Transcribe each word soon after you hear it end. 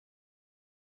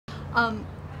Um,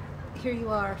 Here you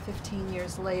are 15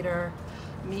 years later.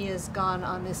 Mia's gone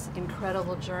on this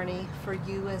incredible journey for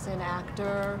you as an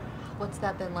actor. What's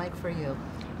that been like for you?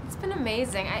 It's been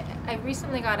amazing. I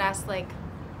recently got asked, like,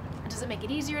 does it make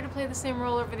it easier to play the same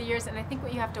role over the years? And I think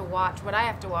what I have to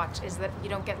watch is that you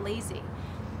don't get lazy.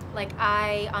 Like,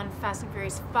 on Fast and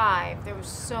Furious 5, there was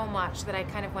so much that I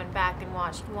kind of went back and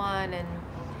watched 1 and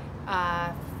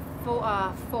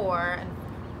 4 and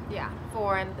yeah,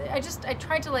 4, and I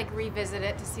tried to like revisit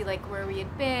it to see like where we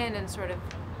had been and sort of,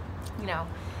 you know,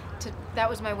 that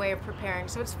was my way of preparing.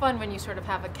 So it's fun when you sort of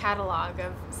have a catalog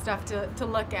of stuff to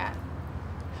look at.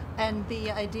 And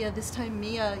the idea this time,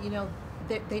 Mia,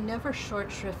 they never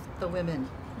short shrift the women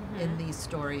in these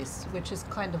stories, which is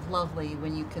kind of lovely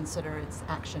when you consider it's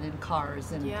action in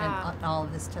cars and all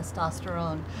of this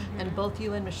testosterone. And both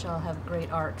you and Michelle have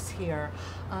great arcs here.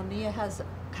 Mia has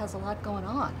a lot going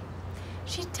on.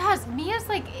 She does. Mia's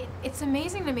like, it's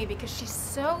amazing to me because she's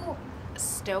so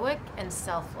stoic and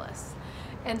selfless.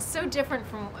 And so different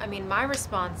from, I mean, my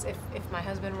response if my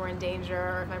husband were in danger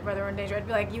or if my brother were in danger, I'd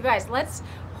be like, you guys, let's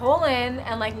hole in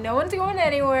and like no one's going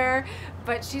anywhere.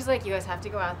 But she's like, you guys have to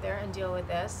go out there and deal with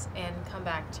this and come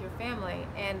back to your family.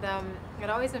 And it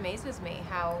always amazes me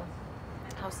how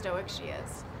stoic she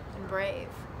is and brave.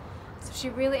 So she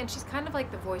really, and she's kind of like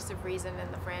the voice of reason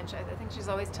in the franchise. I think she's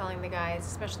always telling the guys,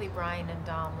 especially Brian and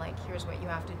Dom, like, here's what you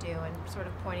have to do, and sort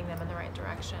of pointing them in the right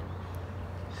direction.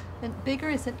 And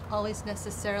bigger isn't always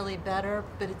necessarily better,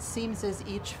 but it seems as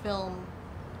each film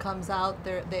comes out,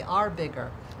 they are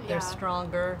bigger. They're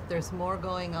stronger. There's more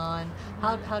going on.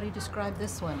 How do you describe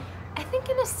this one? I think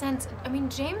in a sense, I mean,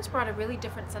 James brought a really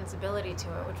different sensibility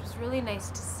to it, which was really nice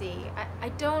to see.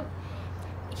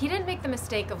 He didn't make the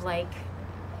mistake of like,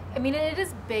 I mean, it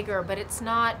is bigger, but it's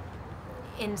not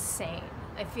insane.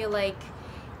 I feel like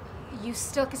you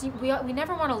still, because we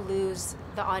never want to lose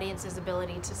the audience's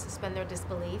ability to suspend their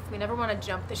disbelief. We never want to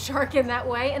jump the shark in that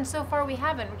way, and so far we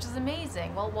haven't, which is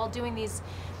amazing, while doing these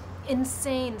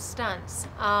insane stunts.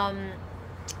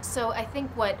 So I think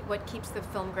what keeps the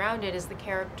film grounded is the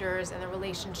characters and the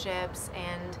relationships,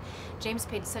 and James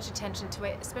paid such attention to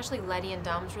it, especially Letty and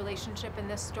Dom's relationship in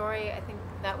this story. I think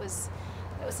that was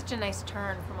such a nice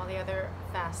turn from all the other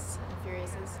Fasts and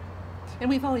Furiouses. And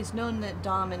we've always known that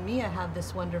Dom and Mia have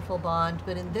this wonderful bond,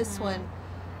 but in this one,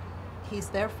 he's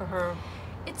there for her.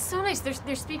 It's so nice.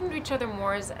 They're speaking to each other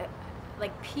more as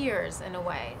like peers in a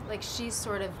way. Like she's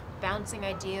sort of bouncing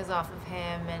ideas off of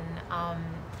him, and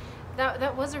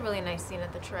that was a really nice scene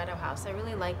at the Toretto house. I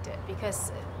really liked it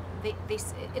because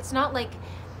it's not like,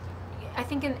 I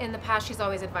think in the past she's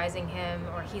always advising him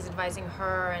or he's advising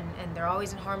her, and they're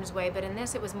always in harm's way, but in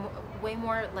this it was way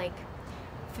more like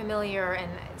familiar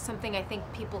and something I think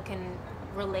people can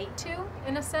relate to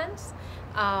in a sense.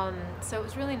 So it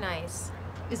was really nice.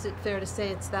 Is it fair to say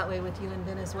it's that way with you and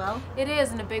Vin as well? It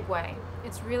is, in a big way.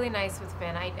 It's really nice with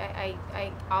Vin.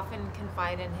 I often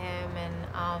confide in him,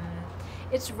 and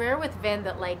it's rare with Vin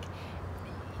that like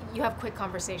you have quick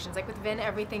conversations. Like with Vin,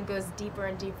 everything goes deeper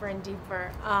and deeper and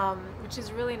deeper, which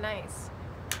is really nice.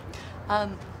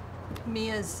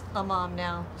 Mia's a mom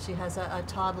now. She has a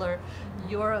toddler.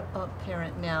 You're a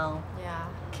parent now. Yeah.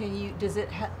 Does it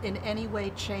in any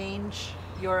way change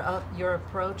your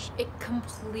approach? It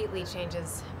completely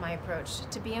changes my approach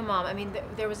to be a mom. I mean,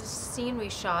 there was a scene we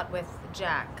shot with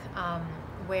Jack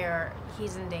where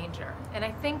he's in danger, and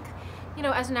I think, you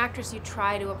know, as an actress, you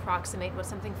try to approximate what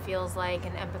something feels like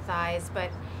and empathize, but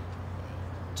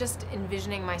just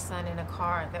envisioning my son in a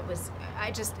car,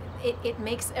 it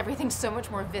makes everything so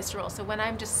much more visceral. So when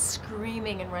I'm just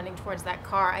screaming and running towards that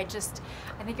car, I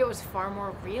think it was far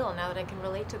more real now that I can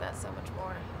relate to that so much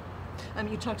more.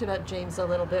 You talked about James a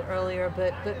little bit earlier,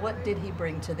 but what did he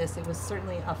bring to this? It was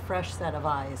certainly a fresh set of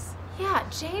eyes. Yeah,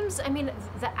 James, I mean,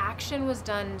 the action was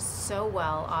done so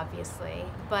well, obviously,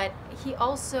 but he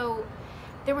also,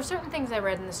 there were certain things I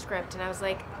read in the script and I was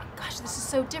like, gosh, this is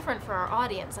so different for our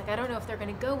audience. Like, I don't know if they're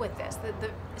going to go with this,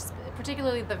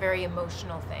 particularly the very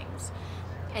emotional things.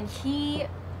 And he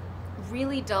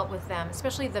really dealt with them,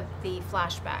 especially the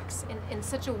flashbacks, in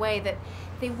such a way that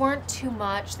they weren't too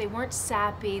much, they weren't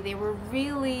sappy, they were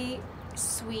really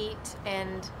sweet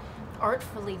and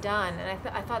artfully done. And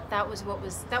I thought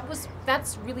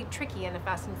that's really tricky in a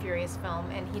Fast and Furious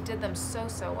film, and he did them so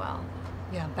well.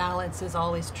 Yeah, balance is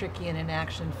always tricky in an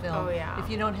action film. Oh, yeah. If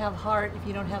you don't have heart, if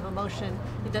you don't have emotion,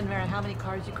 it doesn't matter how many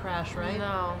cars you crash, right?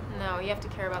 No, you have to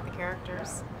care about the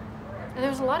characters. And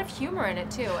there's a lot of humor in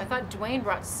it too. I thought Dwayne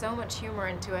brought so much humor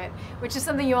into it, which is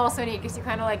something you also need because you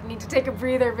kind of like need to take a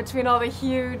breather between all the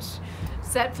huge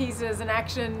set pieces and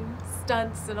action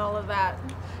stunts and all of that.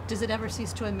 Does it ever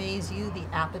cease to amaze you the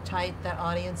appetite that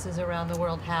audiences around the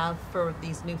world have for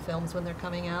these new films when they're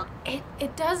coming out?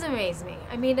 It does amaze me.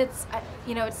 I mean, it's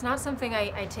it's not something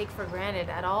I take for granted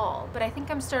at all. But I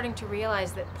think I'm starting to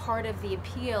realize that part of the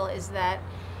appeal is that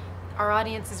our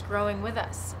audience is growing with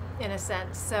us in a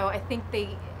sense. So I think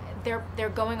they're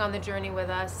going on the journey with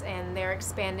us and they're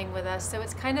expanding with us. So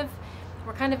it's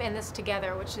we're kind of in this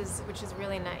together, which is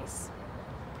really nice.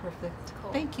 Perfect.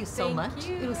 Cool. Thank you so much.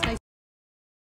 You. It was nice